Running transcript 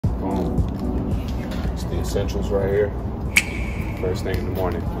essentials right here. First thing in the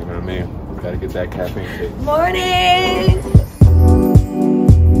morning, you know what I mean? Gotta get that caffeine hit. Morning!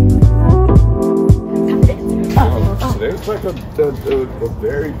 Today's like a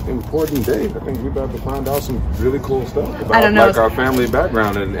very important day. I think we're about to find out some really cool stuff about like our family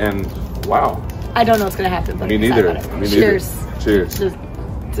background and wow. I don't know what's gonna happen, but me neither. Me Cheers. Neither. Cheers.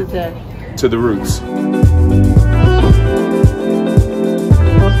 To the roots.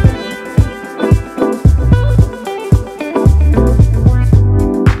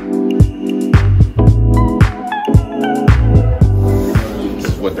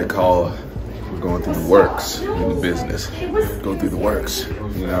 What they call going through the works in the business. Go through the works,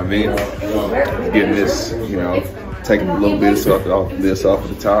 you know what I mean? Getting this, you know, taking a little bit off of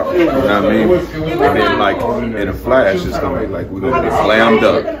the top, you know what I mean? And then like in a flash, it's gonna be like we're gonna be slammed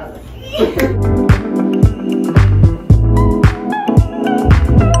up.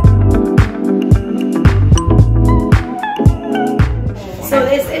 So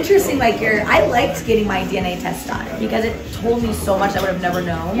it's interesting, like I liked getting my DNA test done because it told me so much I would have never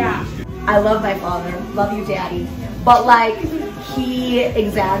known. Yeah. I love my father, love you daddy, but like he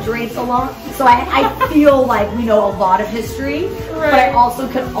exaggerates a lot. So I feel like we know a lot of history, but I also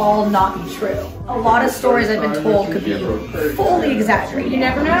could all not be true. A lot of stories I've been told could be fully exaggerated. You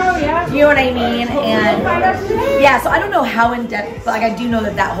never know, yeah. You know what I mean? And yeah, so I don't know how in depth, but like I do know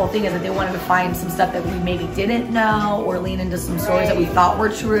that whole thing is that they wanted to find some stuff that we maybe didn't know or lean into some stories that we thought were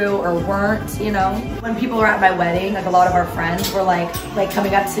true or weren't, you know? When people were at my wedding, like a lot of our friends were like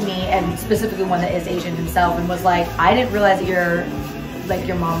coming up to me, and specifically one that is Asian himself, and was like, I didn't realize that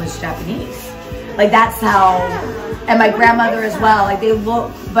your mom was Japanese. Like that's how, and my grandmother as well, like they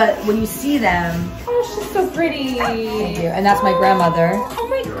look, but when you see them. Oh, she's so pretty. Thank you. And that's my grandmother. Oh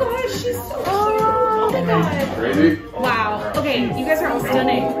my gosh, she's so cute. Wow. Okay, you guys are all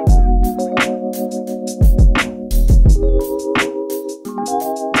stunning.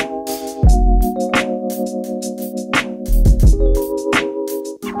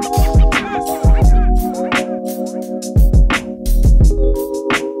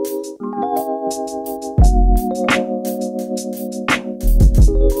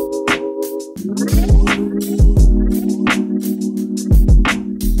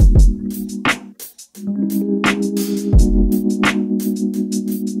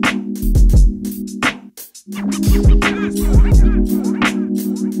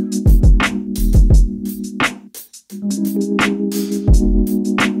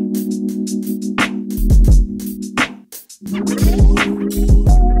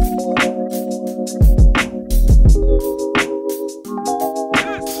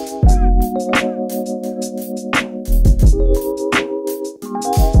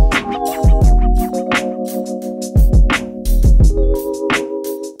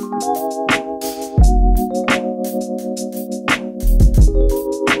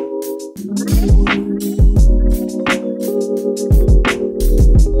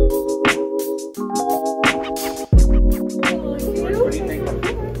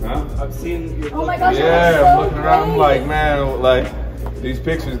 Yeah, I'm looking around, I'm like, man, like, these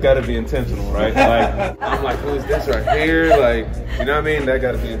pictures gotta be intentional, right? Like, I'm like, who is this right here? Like, you know what I mean? That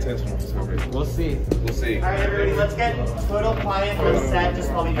gotta be intentional for some reason. We'll see. We'll see. All right, everybody, let's get total quiet on the set.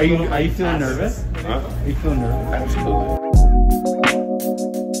 Just while we Are you feeling nervous? Huh? Are you feeling nervous? Absolutely.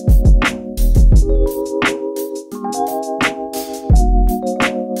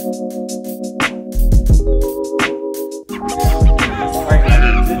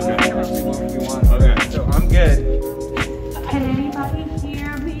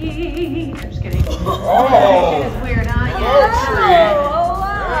 Oh, it's weird, huh? Yeah.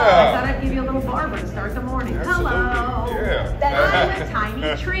 I thought I'd give you a little barber to start the morning. Absolutely. Hello. Yeah. That's a tiny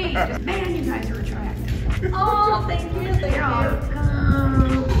tree. Just, man, you guys are attractive. Oh, thank you. You're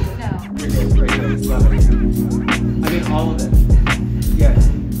welcome. I mean, all of it. Yes.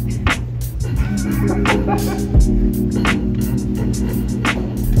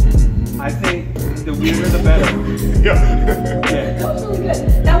 I think the weirder the better. Yeah. Yeah. That was really good.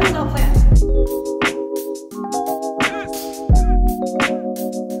 That was not planned.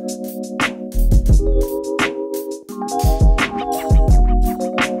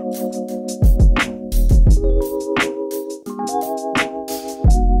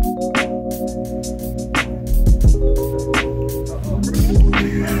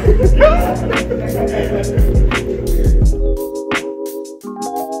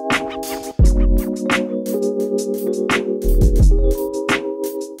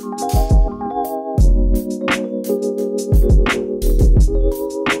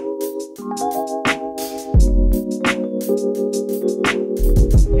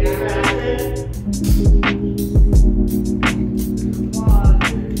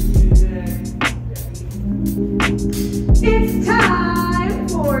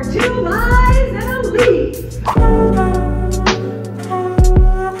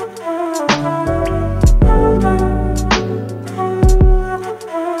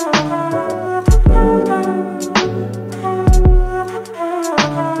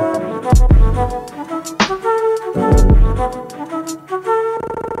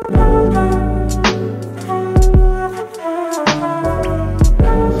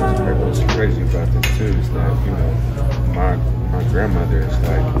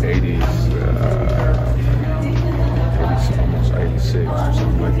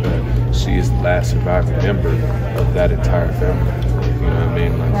 like that. She is the last surviving member of that entire family. You know what I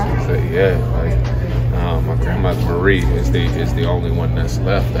mean? Like, she said, yeah, like my grandmother Marie is the only one that's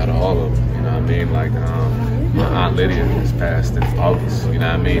left out of all of them. You know what I mean? Like my Aunt Lydia just passed in August. You know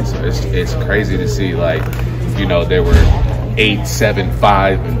what I mean? So it's crazy to see, like, you know, there were 8, 7,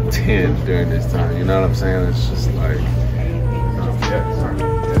 5, and 10 during this time. You know what I'm saying? It's just like, yeah, sorry.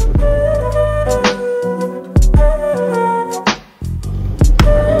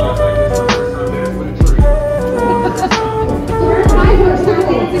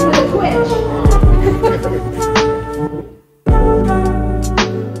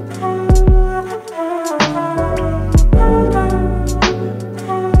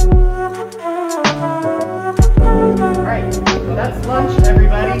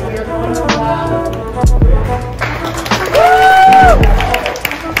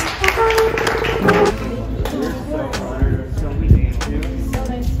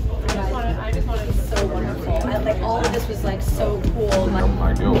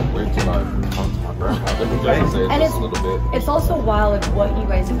 It's also wild, like, what you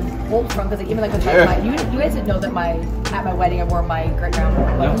guys have pulled from, because like, even like with you guys didn't know that at my wedding I wore my great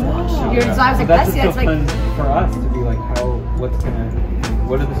grandma. Like, so I was like, that's it's like like fun for us to be like,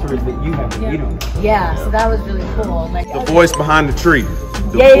 what are the stories that you have that you don't know? Yeah, so that was really cool. Like, the voice behind the tree.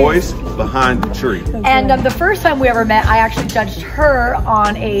 The voice behind the tree. And the first time we ever met, I actually judged her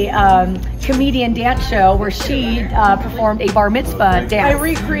on a comedian dance show where she performed a bar mitzvah dance. I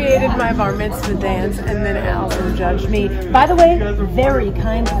recreated my bar mitzvah dance, and then Allison judged me. By the way, very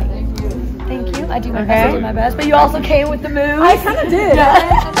kindly. Thank you. I do my best. I do my best. But you also came with the moves. I kind of did.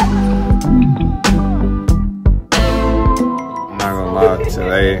 I'm not gonna lie,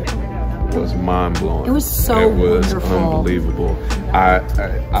 today was mind blowing. It was so wonderful. Unbelievable.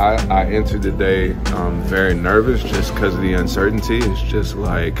 I entered the day very nervous just because of the uncertainty. It's just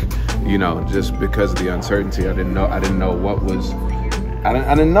like, you know, just because of the uncertainty, I didn't know what was. I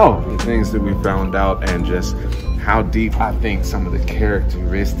didn't know the things that we found out, and just how deep I think some of the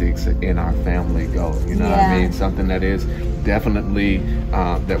characteristics in our family go. You know what I mean? Something that is definitely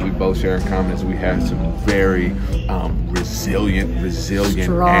that we both share in common is we have some very resilient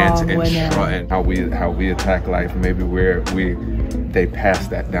and how we attack life. Maybe they pass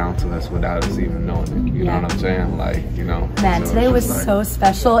that down to us without us even knowing it. You know what I'm saying? Like, you know. Man, today was like, so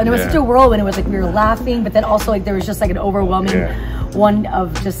special, and it was such a whirlwind. It was like we were laughing, but then also like there was just like an overwhelming one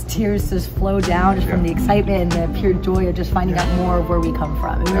of just tears just flow down just from the excitement and the pure joy of just finding out more of where we come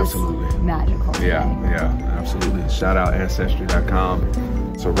from. It was magical today. Yeah, absolutely. Shout out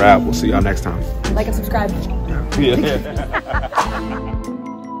Ancestry.com. It's a wrap. We'll see y'all next time. Like and subscribe. Yeah.